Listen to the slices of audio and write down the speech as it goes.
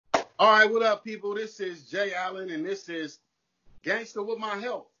All right, what up, people? This is Jay Allen, and this is Gangster with My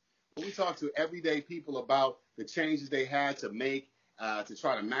Health. Where we talk to everyday people about the changes they had to make to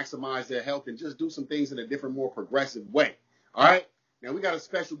try to maximize their health and just do some things in a different, more progressive way. All right? Now, we got a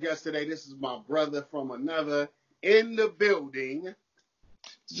special guest today. This is my brother from another in the building.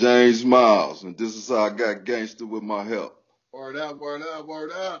 James Miles, and this is how I got gangster with my health. Word up, word up,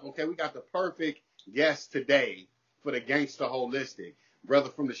 word up. Okay, we got the perfect guest today for the Gangster Holistic.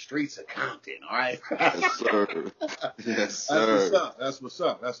 Brother from the streets of Compton, all right? Yes, sir. Yes, sir. That's what's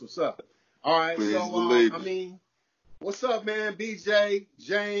up. That's what's up. All right, Please so, believe I it. mean, what's up, man? BJ,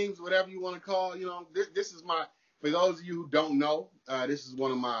 James, whatever you want to call, this is my, for those of you who don't know, this is one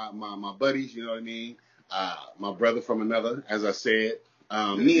of my buddies, you know what I mean? My brother from another, as I said.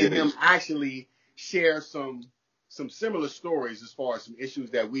 Me and him actually share some similar stories as far as some issues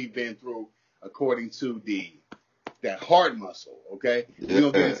that we've been through according to that heart muscle, okay? We're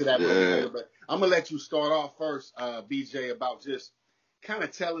going to get into that later, but I'm going to let you start off first, BJ, about just kind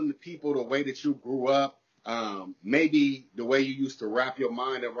of telling the people the way that you grew up, maybe the way you used to wrap your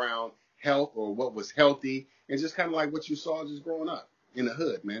mind around health or what was healthy, and just kind of like what you saw just growing up in the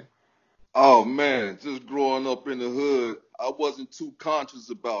hood, man. Oh, man, just growing up in the hood, I wasn't too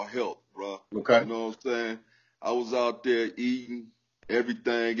conscious about health, bro. Okay. You know what I'm saying? I was out there eating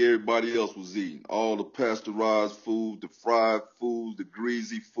everything everybody else was eating. All the pasteurized food, the fried food, the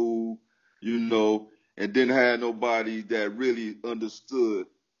greasy food, and didn't have nobody that really understood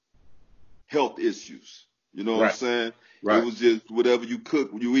health issues. You know what I'm saying? Right. It was just whatever you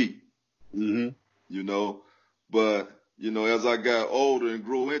cook, you eat. Mm-hmm. But, as I got older and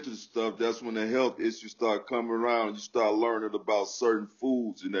grew into the stuff, that's when the health issues start coming around and you start learning about certain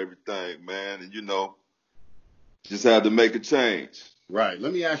foods and everything, man. And, just had to make a change. Right.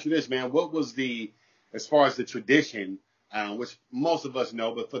 Let me ask you this, man. What was as far as the tradition, which most of us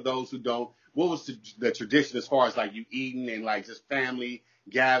know, but for those who don't, what was the tradition as far as like you eating and like just family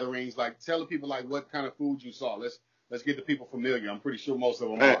gatherings? Like tell the people like what kind of food you saw. Let's get the people familiar. I'm pretty sure most of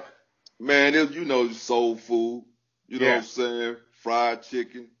them are. Man, soul food. You know what I'm saying? Fried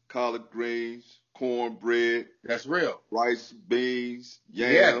chicken, collard greens, cornbread. That's real. Rice, beans,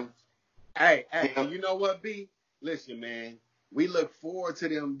 yams. Hey, you know what, B? Listen, man, we look forward to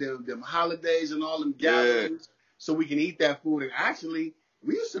them holidays and all them gatherings so we can eat that food. And actually,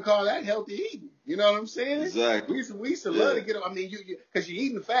 we used to call that healthy eating. You know what I'm saying? Exactly. We used to love to get. I mean, because you're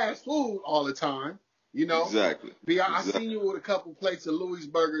eating fast food all the time. Exactly. B, I seen you with a couple plates of Louis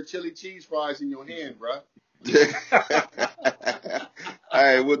Burger chili cheese fries in your hand, bro.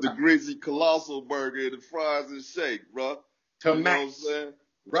 Hey, with the greasy colossal burger and the fries and shake, bro. To you max. know what I'm saying?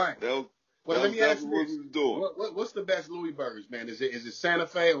 Right. Let me ask you what this. we was doing. What's the best Louis Burgers, man? Is it Santa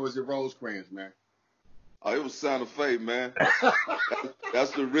Fe or is it Rosecrans, man? Oh, it was Santa Fe, man.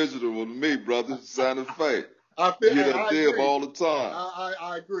 That's the original one to me, brother. Santa Fe. I dib all the time.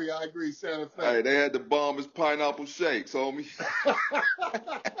 I agree, Santa Fe. Hey, they had the bombest pineapple shakes, homie.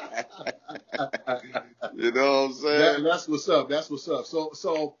 You know what I'm saying? That's what's up.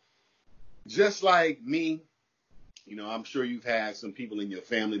 So just like me, I'm sure you've had some people in your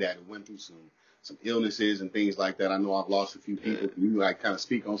family that have went through some illnesses and things like that. I know I've lost a few people. Can you like kind of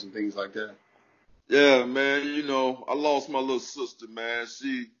speak on some things like that? Yeah, man. I lost my little sister, man.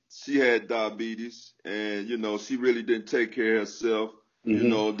 She had diabetes, and she really didn't take care of herself.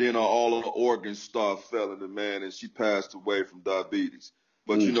 Mm-hmm. Then all of her organs started failing, man, and she passed away from diabetes.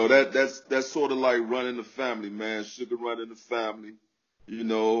 But that's sort of like running the family, man. Sugar running the family.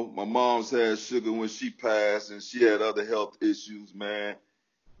 My mom's had sugar when she passed, and she had other health issues, man.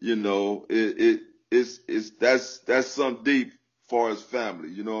 That's something deep as far as family.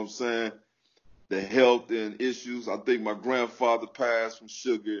 You know what I'm saying? The health and issues. I think my grandfather passed from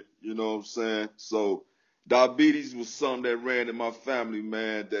sugar. You know what I'm saying? So diabetes was something that ran in my family,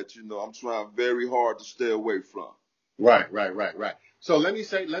 man. That I'm trying very hard to stay away from. Right. So let me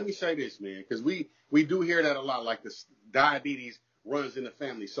say this, man, because we do hear that a lot. Like this diabetes runs in the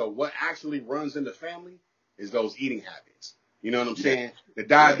family. So what actually runs in the family is those eating habits. You know what I'm saying? The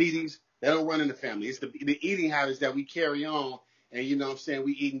diabetes, they don't run in the family. It's the eating habits that we carry on. And you know what I'm saying?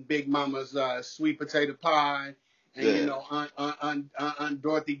 We eating Big Mama's sweet potato pie and, on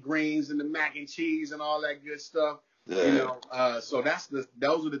Dorothy Greens and the mac and cheese and all that good stuff. So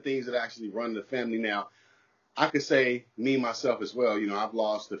those are the things that actually run the family. Now, I could say me, myself as well, I've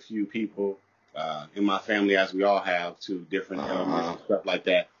lost a few people in my family, as we all have, to different ailments and stuff like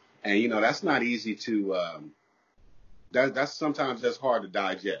that. And, that's not easy to, that's sometimes that's hard to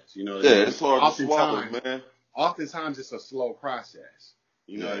digest, it's hard to swallow, man. Oftentimes it's a slow process,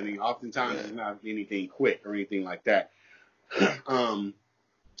 you know what I mean? Oftentimes it's not anything quick or anything like that.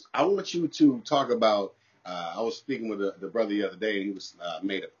 I want you to talk about. I was speaking with the brother the other day, and he was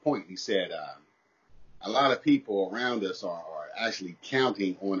made a point. He said a lot of people around us are actually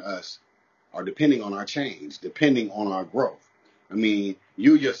counting on us, or depending on our change, depending on our growth. I mean,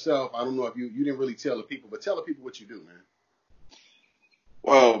 you yourself. I don't know if you didn't really tell the people, but tell the people what you do, man.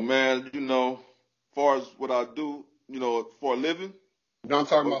 Well, man, as far as what I do, for a living. No, I'm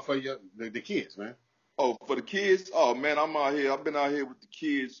talking about for the kids, man. Oh, for the kids? Oh, man, I'm out here. I've been out here with the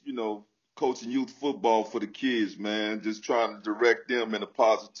kids, coaching youth football for the kids, man. Just trying to direct them in a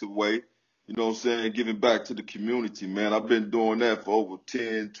positive way. You know what I'm saying? Giving back to the community, man. I've been doing that for over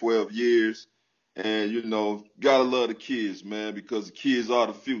 10, 12 years. And, gotta love the kids, man, because the kids are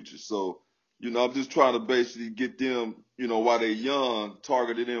the future. So, I'm just trying to basically get them, while they're young,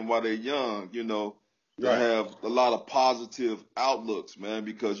 targeted in while they're young, to Right. have a lot of positive outlooks, man,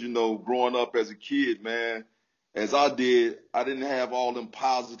 because, growing up as a kid, man, as I did, I didn't have all them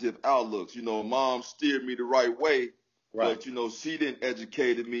positive outlooks. Mom steered me the right way, Right. but, she didn't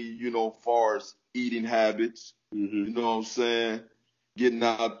educate me, far as eating habits, Mm-hmm. you know what I'm saying? Getting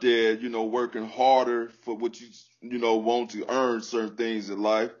out there, working harder for what you, want to earn certain things in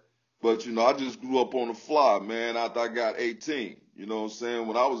life. But, I just grew up on the fly, man, after I got 18. You know what I'm saying?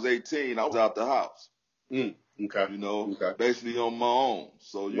 When I was 18, I was out the house. Okay. Okay. Basically on my own.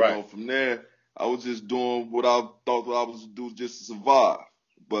 So, Right. from there, I was just doing what I thought what I was to do just to survive.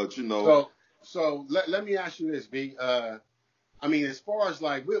 But, So let me ask you this, B. I mean, as far as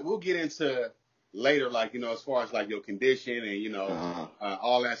like we'll get into later, like as far as like your condition and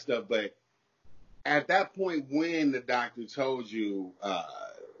all that stuff. But at that point, when the doctor told you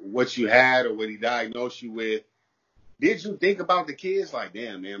what you had or what he diagnosed you with, did you think about the kids? Like,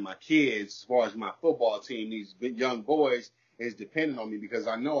 damn, man, my kids, as far as my football team, these big young boys, is dependent on me because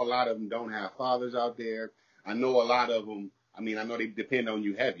I know a lot of them don't have fathers out there. I know a lot of them. I mean, I know they depend on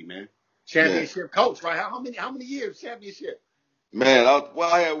you heavy, man. Championship coach, right? How many years championship? Man,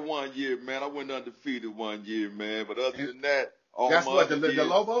 I had 1 year, man. I went undefeated 1 year, man. But other than that, all That's my what other the years,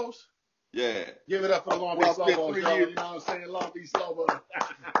 Lobos. yeah. Give it up for the Long Beach I spent Lobos, 3 y'all. years. You know what I'm saying? Long Beach Lobos.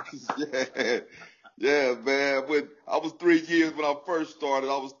 Yeah. Yeah, man. I was 3 years when I first started.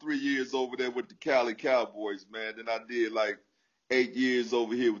 I was 3 years over there with the Cali Cowboys, man. Then I did like 8 years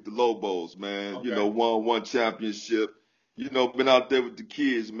over here with the Lobos, man. Okay. Won one championship. Been out there with the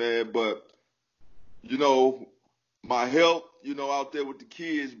kids, man. But, my health, out there with the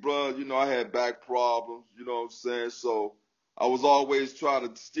kids, bro, I had back problems, you know what I'm saying? So I was always trying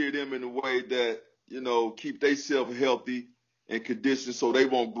to steer them in a way that, keep themselves healthy and conditioned so they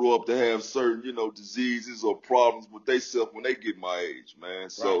won't grow up to have certain, diseases or problems with themselves when they get my age, man.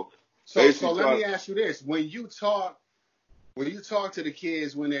 Right. So So basically let me ask you this: when you talk to the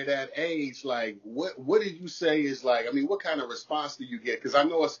kids when they're that age, like what did you say is like? I mean, what kind of response do you get? Because I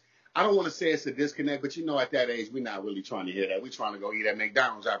know I don't want to say it's a disconnect, but at that age, we're not really trying to hear that. We're trying to go eat at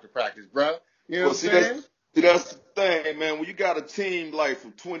McDonald's after practice, bro. You know what I'm saying? That's the thing, man. When you got a team like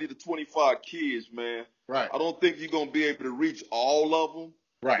from 20 to 25 kids, man, Right. I don't think you're going to be able to reach all of them.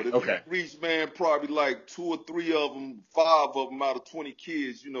 Right. But if Okay. you reach, man, probably like 2 or 3 of them, 5 of them out of 20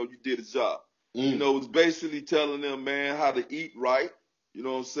 kids, you did a job. It's basically telling them, man, how to eat right. You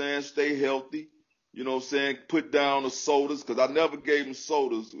know what I'm saying? Stay healthy. You know what I'm saying? Put down the sodas, because I never gave them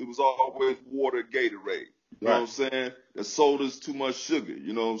sodas. It was always water, Gatorade. You know what I'm saying? The soda's too much sugar.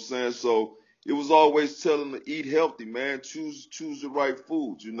 You know what I'm saying? So it was always telling them to eat healthy, man. Choose the right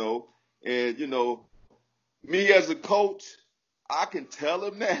foods, And, me as a coach, I can tell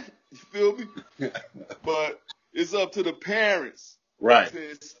them that. You feel me? But it's up to the parents to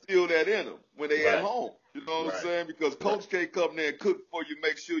instill that in them when they at home. You know what I'm saying? Because coach can't come there and cook for you,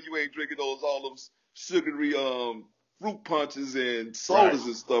 make sure you ain't drinking all those sugary fruit punches and sodas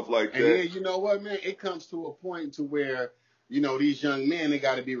and stuff like that. And then you know what, man? It comes to a point to where, these young men, they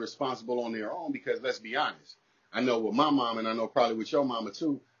got to be responsible on their own because let's be honest. I know with my mom and I know probably with your mama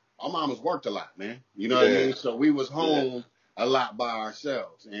too, our mamas worked a lot, man. You know what I mean? So we was home a lot by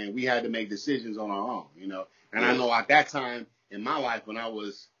ourselves and we had to make decisions on our own, And I know at that time in my life when I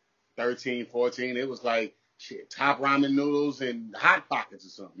was 13, 14, it was like, shit, top ramen noodles and Hot Pockets or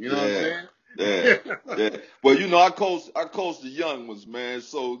something. You know what I'm saying? Yeah. Well, I coach the young ones, man.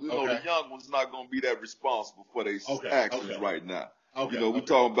 So, the young ones not going to be that responsible for their actions right now. We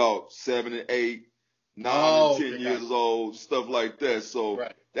talking about 7 and 8, 9 and 10 years old, stuff like that. So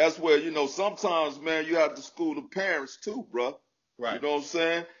that's where, sometimes, man, you have to school the parents too, bro. Right. You know what I'm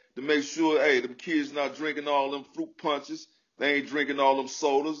saying? To make sure, hey, them kids not drinking all them fruit punches. They ain't drinking all them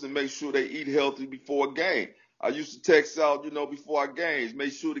sodas, and make sure they eat healthy before a game. I used to text out, before our games,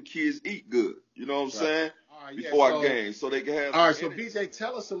 make sure the kids eat good. You know what I'm saying? All right, yeah. before I game, so they can have All some right. So energy. BJ,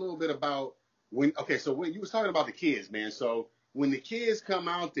 tell us a little bit about when. Okay, so when you was talking about the kids, man. So when the kids come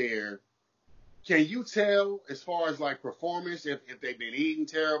out there, can you tell as far as like performance if they've been eating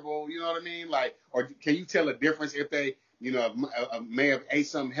terrible? You know what I mean? Like, or can you tell a difference if they, may have ate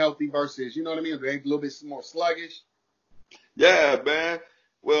something healthy versus, you know what I mean? If they a little bit more sluggish. Yeah, man.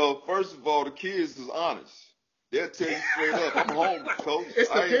 Well, first of all, the kids is honest. They'll tell you straight up, I'm hungry, coach. It's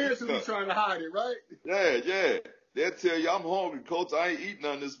the I ain't parents who eating be nothing. trying to hide it, right? Yeah, yeah. They'll tell you, I'm hungry, coach. I ain't eating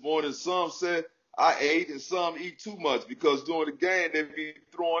nothing this morning. Some said I ate, and some eat too much because during the game they be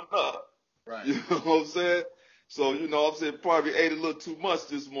throwing up. Right. You know what I'm saying? So, I'm saying probably ate a little too much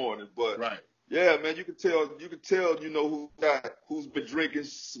this morning. But Right. yeah, man, you can tell, who's been drinking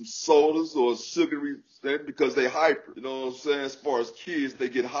some sodas or sugary stuff because they hyper. You know what I'm saying? As far as kids, they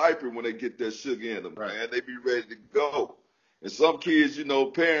get hyper when they get that sugar in them, Right. man. They be ready to go. And some kids,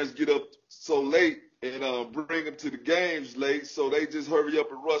 parents get up so late and bring them to the games late, so they just hurry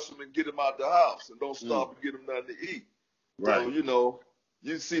up and rush them and get them out the house and don't stop and get them nothing to eat. Right. So,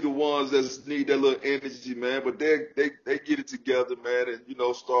 you see the ones that need that little energy, man, but they get it together, man,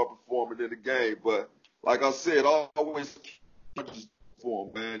 and start performing in the game. But like I said, always keep for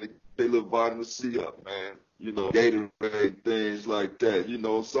them, man. They little vitamin C up, man. Gatorade, things like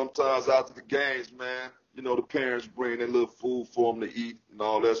that. Sometimes after the games, man, the parents bring their little food for them to eat and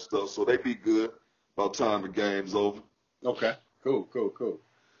all that stuff, so they be good by the time the game's over. Okay. Cool.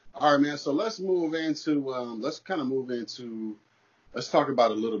 All right, man. So let's move into let's talk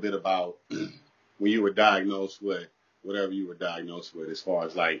about a little bit about when you were diagnosed with whatever you were diagnosed with, as far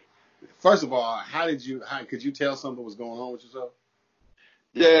as like, first of all, how could you tell something was going on with yourself?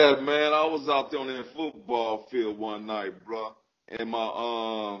 Yeah, man, I was out there on that football field one night, bro, and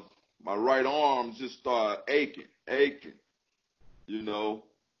my right arm just started aching,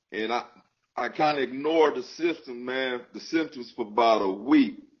 and I kind of ignored the symptoms for about a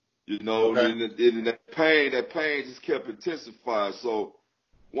week, Okay. and that pain just kept intensifying. So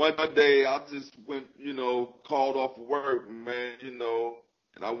one day I just went, called off of work, man,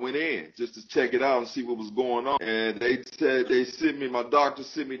 and I went in just to check it out and see what was going on. And they said my doctor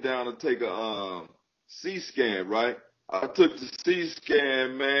sent me down to take a C scan, right? I took the C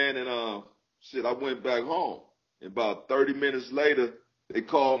scan, man, and I went back home. And about 30 minutes later, they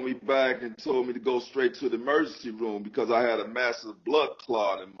called me back and told me to go straight to the emergency room because I had a massive blood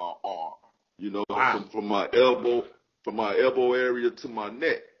clot in my arm, Wow. from my elbow area to my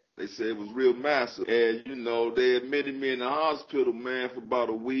neck. They said it was real massive. And, they admitted me in the hospital, man, for about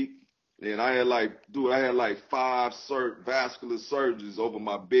a week. And I had like 5 vascular surgeons over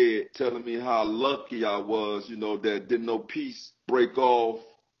my bed telling me how lucky I was, that didn't no piece break off,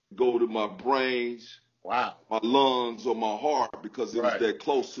 go to my brains, Wow. my lungs, or my heart because it was Right. that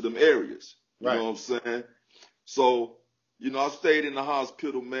close to them areas. You Right. know what I'm saying? So, I stayed in the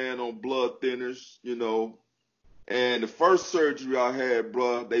hospital, man, on blood thinners, and the first surgery I had,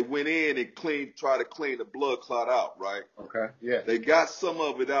 bro, they went in and tried to clean the blood clot out, right? Okay. Yeah. They got some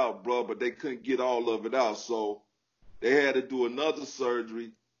of it out, bro, but they couldn't get all of it out. So they had to do another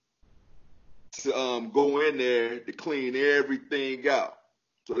surgery to go in there to clean everything out.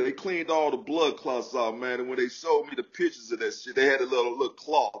 So they cleaned all the blood clots out, man. And when they showed me the pictures of that shit, they had a little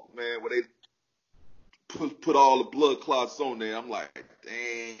cloth, man, where they put all the blood clots on there. I'm like,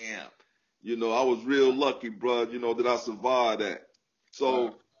 damn. I was real lucky, bro, that I survived that.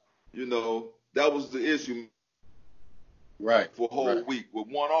 So, that was the issue Right. for a whole Right. week with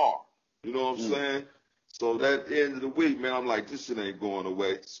one arm. You know what I'm saying? So that end of the week, man, I'm like, this shit ain't going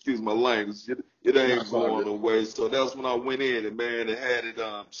away. Excuse my language. It No, ain't it's all going good. away. So that's when I went in and, man, they had it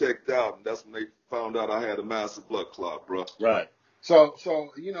checked out. And that's when they found out I had a massive blood clot, bro. Right. So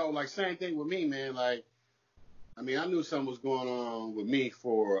like same thing with me, man. Like, I mean, I knew something was going on with me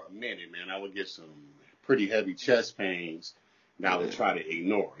for a minute, man. I would get some pretty heavy chest pains that I would Yeah. try to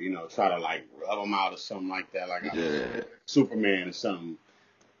ignore, try to like rub them out or something like that, like I was Yeah. Superman or something.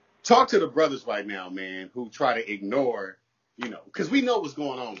 Talk to the brothers right now, man, who try to ignore, because we know what's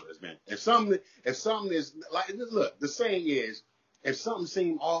going on with us, man. If something is like, look, the saying is, if something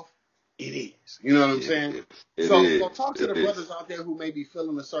seems off, it is. You know what I'm saying? So talk to the brothers out there who may be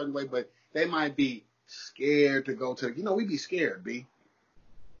feeling a certain way, but they might be scared to go to, we be scared, B.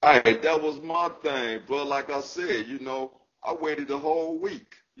 Hey, that was my thing, bro. Like I said, I waited the whole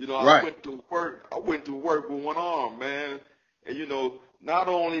week. I Right. went to work. I went to work with one arm, man. And not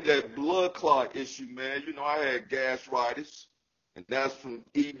only that blood clot issue, man. I had gastritis, and that's from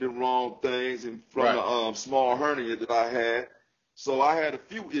eating the wrong things and from Right. the small hernia that I had. So I had a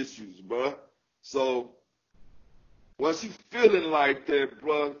few issues, bro. So once you feeling like that,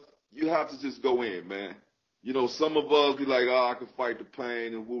 bro, you have to just go in, man. You know, some of us be like, oh, I can fight the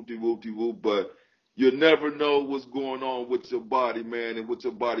pain and whoop-de-whoop-de-whoop, but you'll never know what's going on with your body, man, and what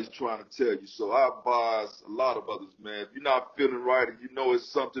your body's trying to tell you. So I advise a lot of others, man, if you're not feeling right and you know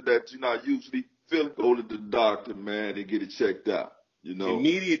it's something that you're not usually feeling, go to the doctor, man, and get it checked out, you know.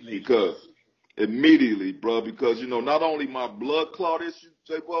 Immediately. Immediately, bro, because, you know, not only my blood clot issue,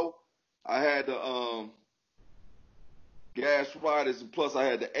 J-Bo, I had the gastritis, and plus I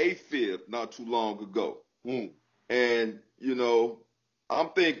had the AFib not too long ago. And, you know, I'm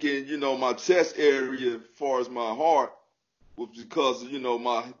thinking, you know, my chest area as far as my heart was because, you know,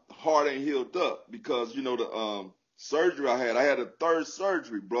 my heart ain't healed up because, you know, the surgery I had a third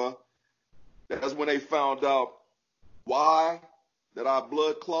surgery, bro. That's when they found out why that I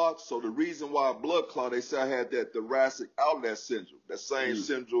blood clot. So the reason why I blood clot, they said I had that thoracic outlet syndrome, that same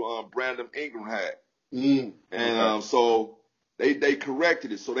syndrome Brandon Ingram had. And so they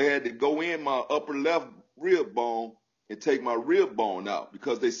corrected it. So they had to go in my upper left rib bone and take my rib bone out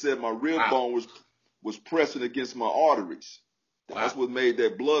because they said my rib bone was pressing against my arteries. That's what made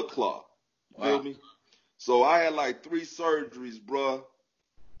that blood clot. You feel me? So I had like 3 surgeries, bruh.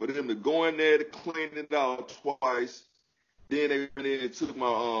 For them to go in there to clean it out twice. Then they went in and took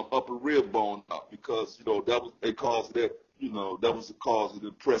my upper rib bone out because, you know, they caused that, you know, that was the cause of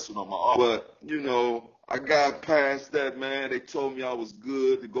the pressing on my arm. But, you know, I got past that, man. They told me I was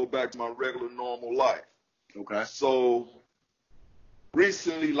good to go back to my regular normal life. Okay. So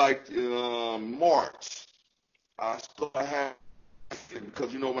recently, like March, I started having,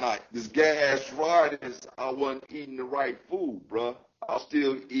 because, you know, this gastritis, I wasn't eating the right food, bruh. I was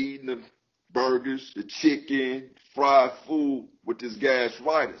still eating the burgers, the chicken, fried food with this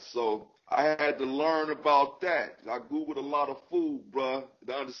gastritis. So I had to learn about that. I Googled a lot of food, bruh,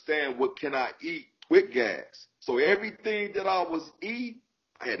 to understand what can I eat with gas. So everything that I was eating,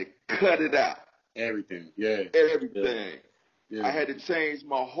 I had to cut it out. Everything, yeah. Everything. Yeah. I had to change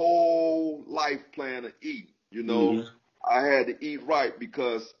my whole life plan of eating, you know. I had to eat right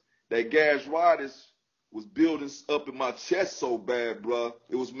because that gastritis was building up in my chest so bad, bruh.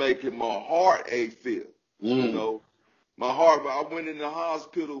 It was making my heart AFib, you know. My heart, I went in the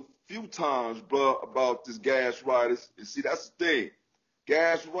hospital a few times, bruh, about this gastritis. And see, that's the thing.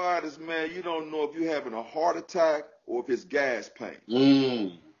 Gastritis, man, you don't know if you're having a heart attack or if it's gas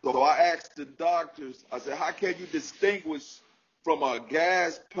pain. So I asked the doctors, I said, how can you distinguish from a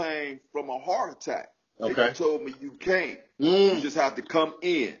gas pain from a heart attack? They told me you can't. You just have to come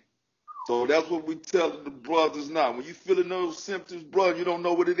in. So that's what we tell the brothers now. When you feeling those symptoms, bro, you don't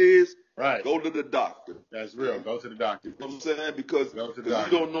know what it is, go to the doctor. That's real. Go to the doctor. You know what I'm saying? Because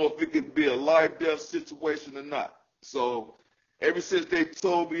you don't know if it could be a life-death situation or not. So ever since they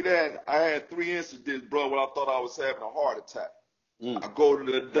told me that, I had 3 incidents, bro, where I thought I was having a heart attack. I go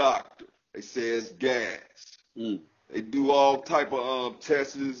to the doctor. They say it's gas. They do all type of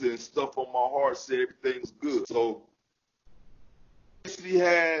tests and stuff on my heart, say everything's good. So basically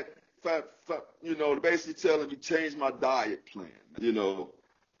had, you know, basically telling me change my diet plan. You know,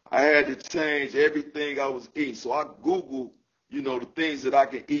 I had to change everything I was eating. So I Googled, you know, the things that I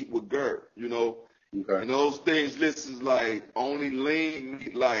can eat with GERD, you know. And those things listed like only lean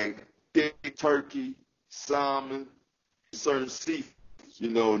meat, like turkey, salmon, certain seafoods. You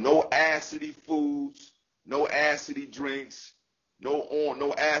know, no acidy foods, no acidy drinks, no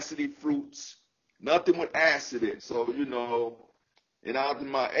acidy fruits, nothing with acid in. So, you know, and out in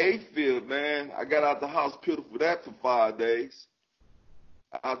my AFib, man, I got out the hospital for that for 5 days.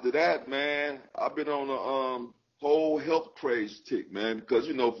 After that, man, I've been on a whole health craze tick, man, because,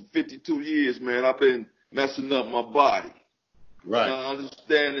 you know, for 52 years, man, I've been messing up my body. Now,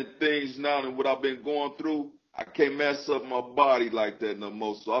 understanding things now and what I've been going through, I can't mess up my body like that no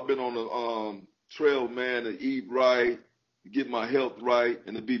more. So I've been on the trail, man, to eat right, to get my health right,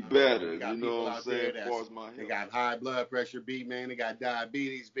 and to be better. You know what I'm saying? As far as my health. They got high blood pressure, B, man. They got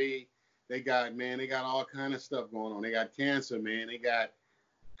diabetes, B. They got all kind of stuff going on. They got cancer, man. They got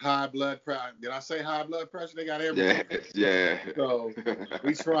high blood pressure. Did I say high blood pressure? They got everything. Yeah. So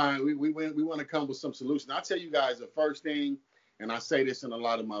we want to come with some solutions. I'll tell you guys the first thing, and I say this in a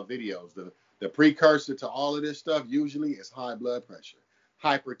lot of my videos, the precursor to all of this stuff usually is high blood pressure,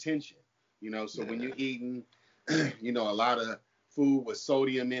 hypertension. You know, so when you're eating, you know, a lot of food with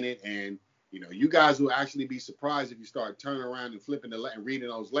sodium in it, and, you know, you guys will actually be surprised if you start turning around and flipping and reading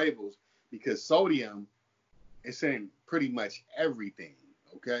those labels, because sodium is in pretty much everything.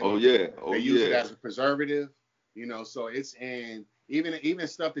 Okay. They use it as a preservative, you know, so it's in even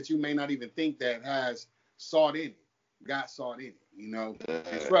stuff that you may not even think that has salt in it, got salt in it, you know.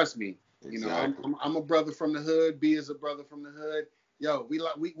 And trust me, you know, I'm a brother from the hood. B is a brother from the hood. yo,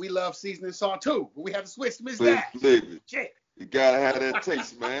 we love seasoning salt too, but we have to switch to Miss Believe Dash. it. Shit. You gotta have that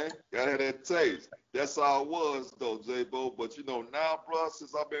taste, man. Gotta have that taste. That's how it was, though, J-Bo. But you know, now, bro,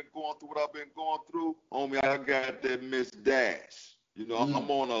 since I've been going through what I've been going through, homie, I got that Miss Dash. You know, I'm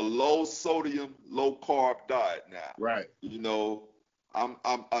on a low sodium, low carb diet now. Right. You know,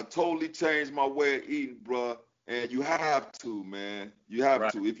 I totally changed my way of eating, bro. And you have to, man. You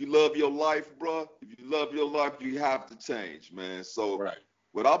have to. If you love your life, bro, if you love your life, you have to change, man. So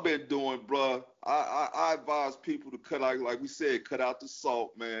what I've been doing, bro, I advise people to cut out, like we said, cut out the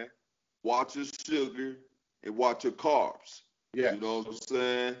salt, man. Watch your sugar and watch your carbs. Yeah. You know what I'm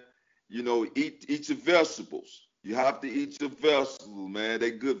saying? You know, eat your vegetables. You have to eat your vegetables, man.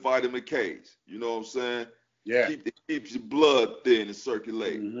 They good vitamin K's. You know what I'm saying? Yeah. Keeps your blood thin and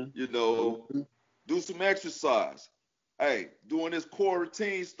circulating. You know, do some exercise. Hey, doing this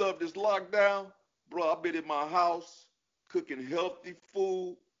quarantine stuff, this lockdown, bro, I've been in my house cooking healthy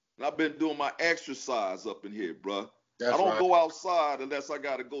food, and I've been doing my exercise up in here, bro. I don't go outside unless I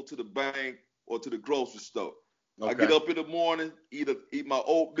got to go to the bank or to the grocery store. I get up in the morning, eat my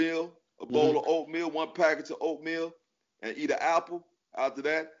oatmeal, a bowl of oatmeal, one package of oatmeal, and eat an apple. After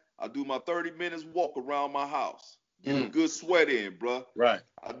that, I do my 30 minutes walk around my house. Get a good sweat in, bro. Right.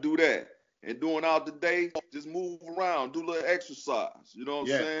 I do that. And during out the day, just move around, do a little exercise. You know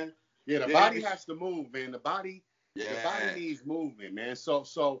what I'm saying? Yeah, the body has to move, man. The body needs movement, man.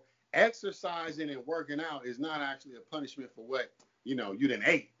 So exercising and working out is not actually a punishment for what, you know, you didn't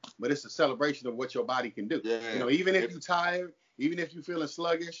ate, but it's a celebration of what your body can do. Yeah. You know, even if you're tired, even if you're feeling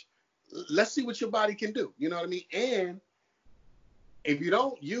sluggish, let's see what your body can do. You know what I mean? And if you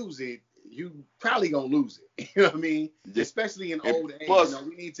don't use it, you probably gonna lose it. You know what I mean? Yeah. Especially in old age. Plus, you know,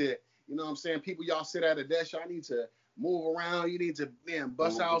 we need to, you know what I'm saying? People, y'all sit at a desk, y'all need to move around. You need to,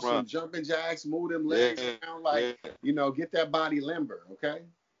 bust out some jumping jacks, move them legs around, you know, get that body limber, okay?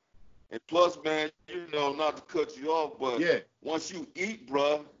 And plus, man, you know, not to cut you off, but once you eat,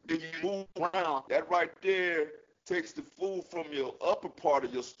 bro, then you move around. That right there takes the food from your upper part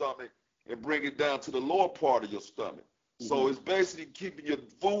of your stomach and bring it down to the lower part of your stomach. So it's basically keeping your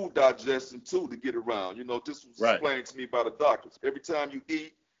food digestion too to get around. You know, this was explained to me by the doctors. Every time you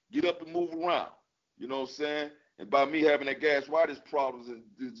eat, get up and move around. You know what I'm saying? And by me having that gastritis problems and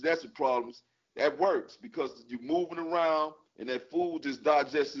digestion problems, that works because you're moving around and that food just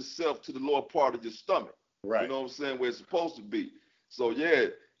digests itself to the lower part of your stomach. Right. You know what I'm saying? Where it's supposed to be. So yeah,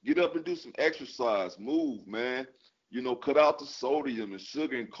 get up and do some exercise, move, man. You know, cut out the sodium and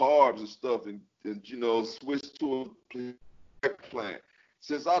sugar and carbs and stuff and you know, switch to a plan.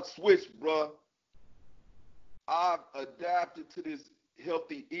 Since I switched, bro, I've adapted to this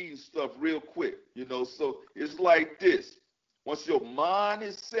healthy eating stuff real quick, you know. So it's like this. Once your mind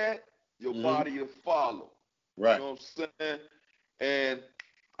is set, your body will follow. Right. You know what I'm saying? And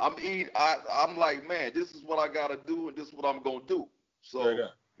I'm like, man, this is what I gotta do and this is what I'm gonna do. So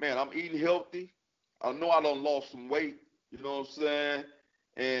man, I'm eating healthy. I know I done lost some weight, you know what I'm saying?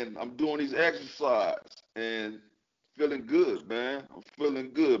 And I'm doing these exercise and feeling good, man. I'm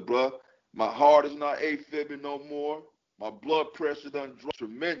feeling good, bro. My heart is not AFibing no more. My blood pressure done dropped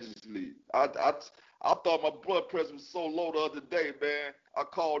tremendously. I thought my blood pressure was so low the other day, man. I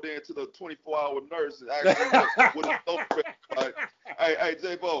called in to the 24-hour nurse and asked her what the blood pressure like. Hey,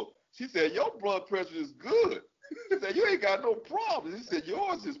 J-Bo, she said, your blood pressure is good. She said, you ain't got no problems. He said,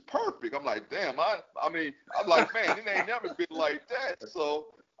 yours is perfect. I'm like, damn, I'm like, man, it ain't never been like that. So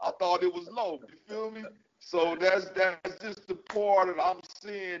I thought it was low. You feel me? So that's just the part that I'm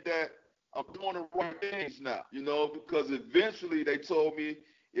seeing that I'm doing the right things now, you know, because eventually they told me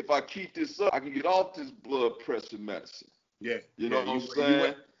if I keep this up, I can get off this blood pressure medicine. Yeah. You know what I'm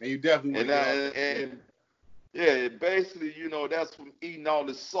saying? And you definitely and basically, you know, that's from eating all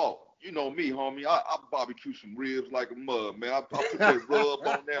this salt. You know me, homie. I barbecue some ribs like a mug, man. I put that rub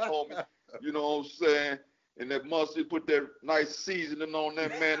on that, homie. You know what I'm saying? And that mustard, put that nice seasoning on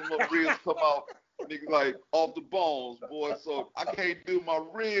that, man. And my ribs come out, nigga, like off the bones, boy. So I can't do my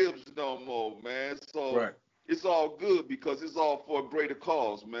ribs no more, man. So it's all good because it's all for a greater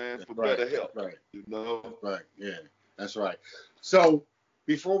cause, man, for better health. Right. You know? Right. Yeah, that's right. So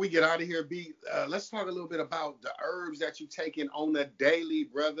before we get out of here, B, let's talk a little bit about the herbs that you taking on a daily,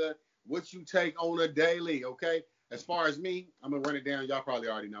 brother. What you take on a daily, okay? As far as me, I'm going to run it down. Y'all probably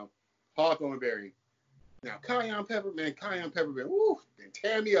already know. Hawthorn berry. Now, cayenne pepper, man, cayenne pepper, been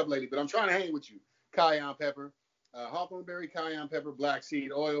tearing me up lately, but I'm trying to hang with you. Cayenne pepper, hawthorn berry, cayenne pepper, black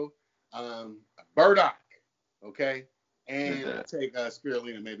seed oil, burdock, okay? And I take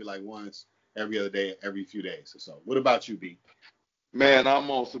spirulina maybe like once every other day, every few days or so. What about you, B? Man,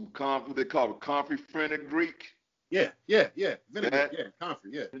 I'm on some they call it comfrey fenugreek. Yeah. Vinegar. That, Yeah,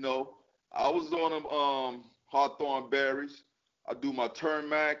 comfrey. Yeah. you know, I was on them hawthorn berries. I do my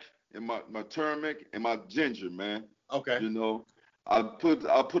turmeric and my turmeric and my ginger, man. Okay. You know, I put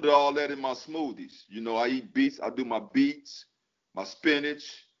all that in my smoothies. You know, I eat beets. I do my beets, my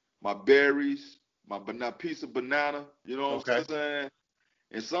spinach, my berries, my banana piece of banana. You know what Okay. I'm saying?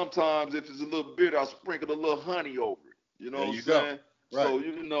 And sometimes if it's a little bitter, I sprinkle a little honey over it. You know There what I'm you go. saying? Right.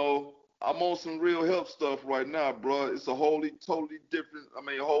 So I'm on some real health stuff right now, bro. It's a wholly, totally different. I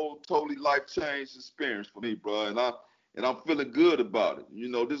mean, a whole totally life change experience for me, bro. And I'm feeling good about it. You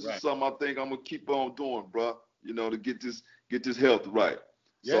know, this is Right. something I think I'm gonna keep on doing, bro. You know, to get this health right.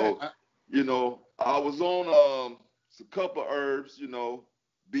 Yeah. So, I was on a couple of herbs. You know,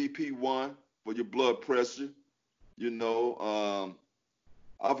 BP1 for your blood pressure. You know,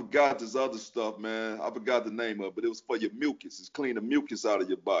 I forgot this other stuff, man. I forgot the name of it, but it was for your mucus. It's clean the mucus out of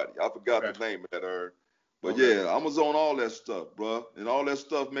your body. I forgot Okay. the name of that herb. But Okay. yeah, I was on all that stuff, bro. And all that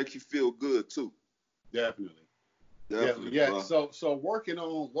stuff makes you feel good too. Definitely. Definitely, Yeah. bro. So working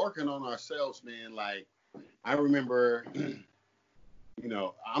on ourselves, man. Like I remember,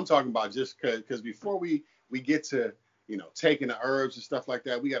 I'm talking about just because before we get to taking the herbs and stuff like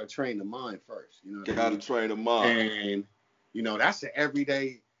that, we got to train the mind first. You know what I Gotta mean? train the mind. And that's an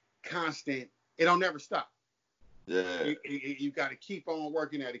everyday, constant. It don't never stop. Yeah. You got to keep on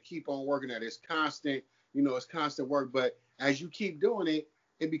working at it. Keep on working at it. It's constant. It's constant work. But as you keep doing it,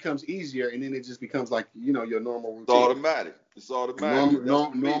 it becomes easier, and then it just becomes like your normal It's routine. automatic. It's automatic. That's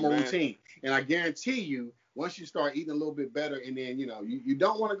Normal, for me, normal man. routine. And I guarantee you, once you start eating a little bit better, and then you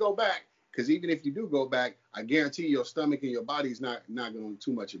don't want to go back, because even if you do go back, I guarantee your stomach and your body's not going to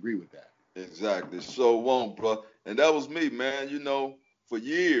too much agree with that. Exactly. So won't, bro. And that was me, man. For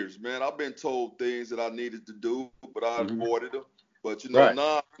years, man, I've been told things that I needed to do, but I Hmm. avoided them. But Right.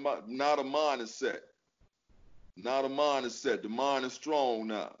 now the mind is set. Now the mind is set. The mind is strong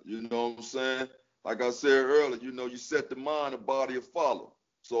now. You know what I'm saying? Like I said earlier, you set the mind, the body will follow.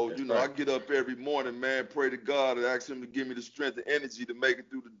 So, That's I right. get up every morning, man, pray to God and ask him to give me the strength and energy to make it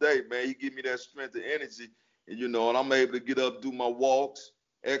through the day, man. He give me that strength and energy. And I'm able to get up, do my walks,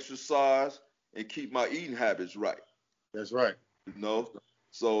 exercise, and keep my eating habits right. That's right. You know?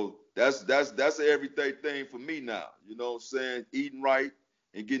 So that's an everyday thing for me now. You know what I'm saying? Eating right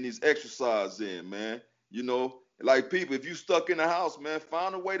and getting these exercise in, man. Like people, if you stuck in the house, man,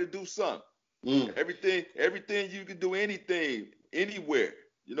 find a way to do something. Mm. Everything you can do anything, anywhere.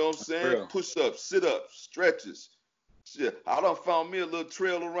 You know what I'm saying? Real. Push ups, sit ups, stretches. Shit. I done found me a little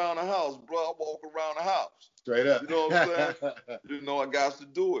trail around the house, bro. I walk around the house. Straight up. You know what I'm saying? I got to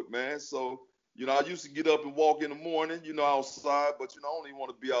do it, man. So, I used to get up and walk in the morning, outside, but I don't even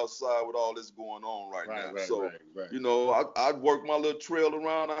want to be outside with all this going on right now. So, Right. I'd work my little trail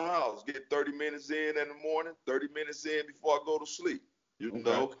around the house, get 30 minutes in the morning, 30 minutes in before I go to sleep. You Okay.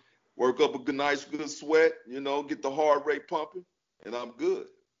 know, work up a nice good sweat, get the heart rate pumping, and I'm good.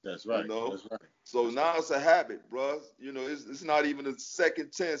 That's You right. know. That's right. So That's now it's a habit, bro. It's not even a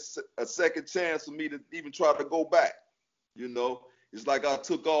second chance for me to even try to go back. It's like I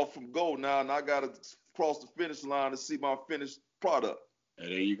took off from goal now, and I gotta cross the finish line to see my finished product. Hey,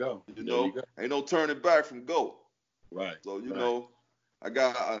 there you go. There you go. Ain't no turning back from goal. Right. So Right. I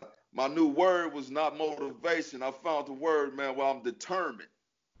got my new word was not motivation. I found the word, man, where I'm determined.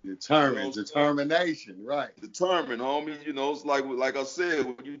 Determination. Right. Determined, homie. It's like I said,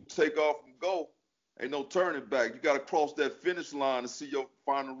 when you take off from goal, ain't no turning back. You got to cross that finish line to see your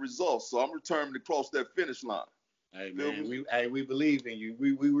final results. So I'm determined to cross that finish line. Hey Feel man, me? we believe in you.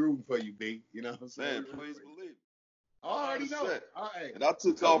 We rooting for you, B. You know what I'm saying? Man, please believe. I already know. Mindset. All right. And I We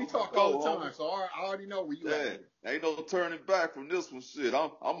took talk, we off from talk all goal, the time, homie. so I already know where you at Yeah, with it. ain't no turning back from this one. Shit,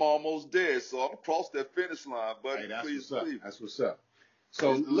 I'm almost dead, so I'm across that finish line, buddy. Hey, that's Please what's up. believe. That's what's up.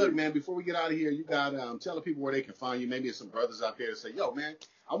 So Please look, believe. man, before we get out of here, you got tell the people where they can find you. Maybe it's some brothers out there that say, yo, man,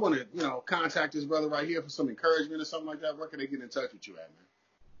 I want to contact this brother right here for some encouragement or something like that. Where can they get in touch with you at, man?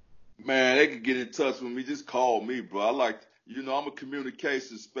 Man, they can get in touch with me. Just call me, bro. I'm a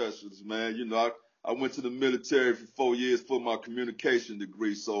communication specialist, man. I went to the military for 4 years for my communication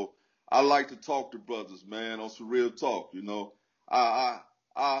degree, so I like to talk to brothers, man, on some real talk. For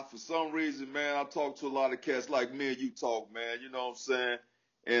some reason, man, I talk to a lot of cats like me and you talk, man. You know what I'm saying?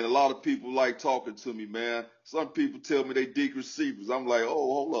 And a lot of people like talking to me, man. Some people tell me they dig receivers. I'm like, oh,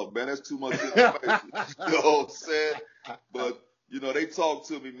 hold up, man, that's too much information. You know what I'm saying? But they talk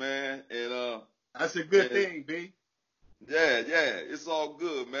to me, man, and That's a good and thing, B. yeah, it's all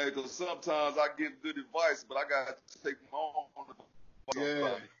good, man. Because sometimes I give good advice, but I gotta take my own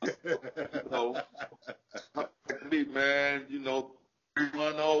Yeah. advice. Like me, man.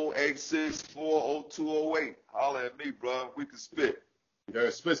 310-864-0208. Holla holler at me, bro. We can spit. Yeah,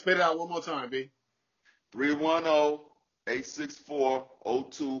 spit it out one more time, B.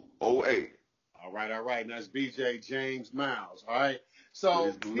 310-864-0208. All right. And that's BJ James Miles. All right.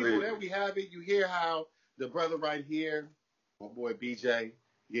 So, people, there we have it. You hear how the brother right here, my boy BJ,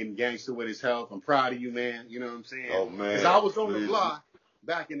 getting gangster with his health. I'm proud of you, man. You know what I'm saying? Oh, man. Because I was on the block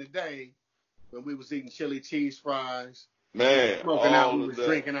back in the day when we was eating chili cheese fries. Man, smoking out, we was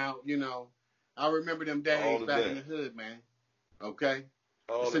drinking out, you know. I remember them days back in the hood, man. Okay?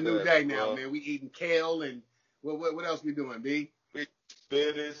 It's a new day now, man. We eating kale and what else we doing, B?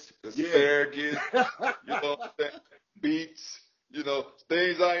 Spinach, asparagus, you know what I'm saying? Beets, you know,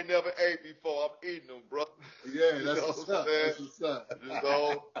 things I ain't never ate before. I'm eating them, bro. Yeah, that's what's up. That's what's up. You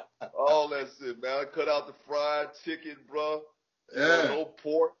know, all that shit, man. I cut out the fried chicken, bro. You know, no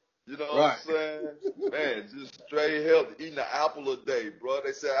pork. You know what I'm saying? Man, just straight healthy. Eating an apple a day, bro.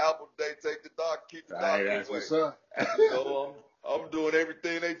 They say apple a day, take the doctor, keep the doctor away. That's what's up. You know, I'm doing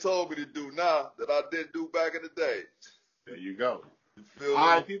everything they told me to do now that I didn't do back in the day. There you go. You feel all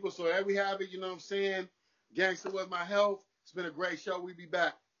me? right, people. So there we have it. You know what I'm saying? Gangster with my health. It's been a great show. We be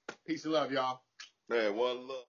back. Peace and love, y'all. Man, one love.